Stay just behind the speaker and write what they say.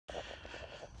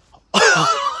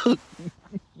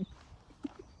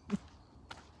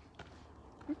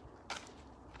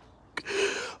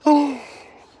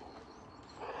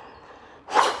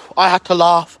I had to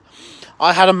laugh.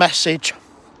 I had a message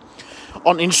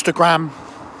on Instagram.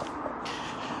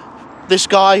 This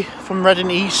guy from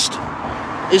Reading East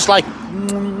is like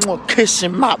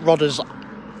kissing Matt Rodda's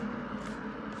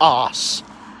ass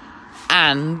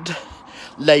and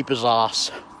Labour's ass.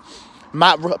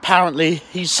 Apparently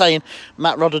he's saying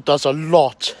Matt Rodda does a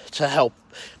lot to help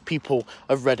people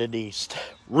of Reading East.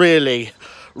 Really,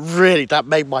 that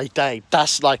made my day.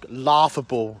 That's like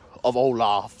laughable of all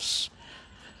laughs.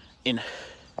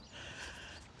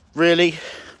 Really,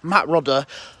 Matt Rodda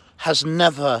has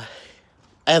never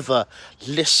ever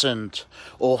listened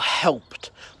or helped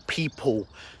people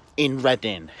in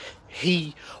Reading.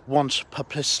 He wants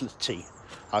publicity.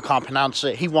 I can't pronounce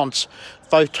it. He wants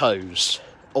photos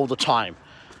all the time.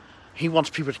 He wants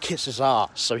people to kiss his ass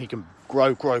so he can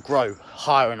grow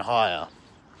higher and higher.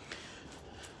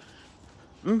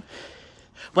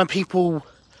 When people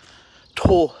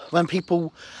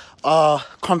are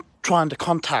trying to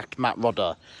contact Matt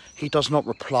Rodda, he does not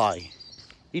reply.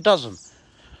 He doesn't.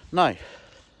 No.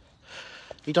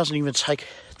 He doesn't even take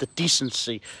the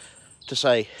decency to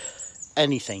say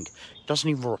anything. He doesn't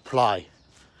even reply.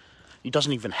 He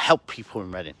doesn't even help people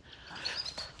in Reading.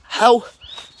 Hell,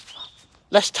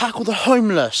 let's tackle the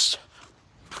homeless.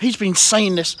 He's been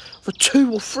saying this for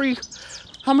 2 or 3,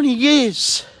 how many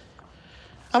years?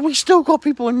 And we still got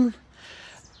people in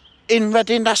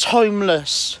Reading that's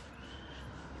homeless.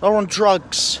 They're on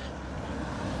drugs.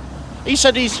 He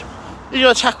said he's going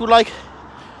to tackle, like,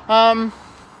 lower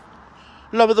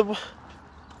the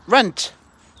rent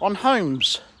on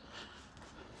homes.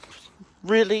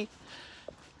 Really?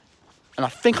 And I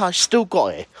think I still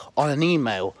got it on an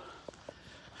email.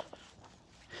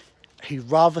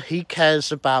 He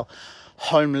cares about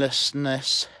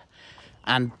homelessness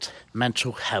and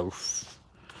mental health.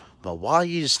 But why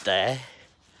is there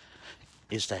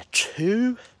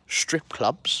 2 strip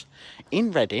clubs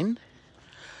in Reading,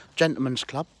 Gentlemen's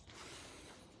Club,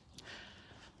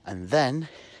 and then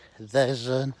there's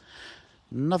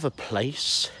another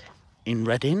place in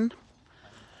Reading,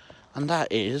 and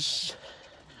that is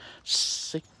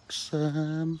I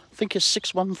think it's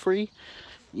 613.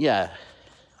 Yeah,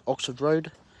 Oxford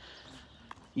Road.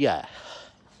 Yeah,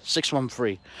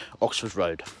 613 Oxford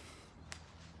Road.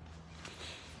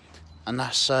 And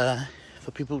that's for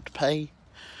people to pay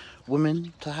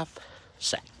women to have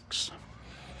sex.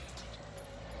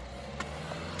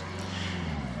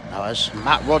 Now, as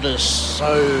Matt Rodda's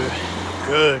so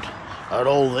good at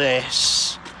all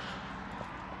this,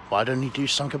 why don't he do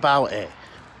something about it?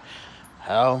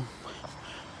 Hell,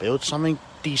 build something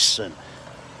decent.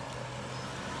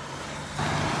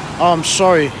 Oh, I'm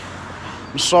sorry,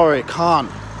 I can't.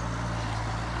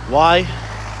 Why?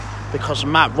 Because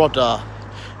Matt Rodda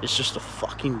is just a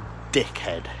fucking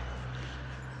dickhead.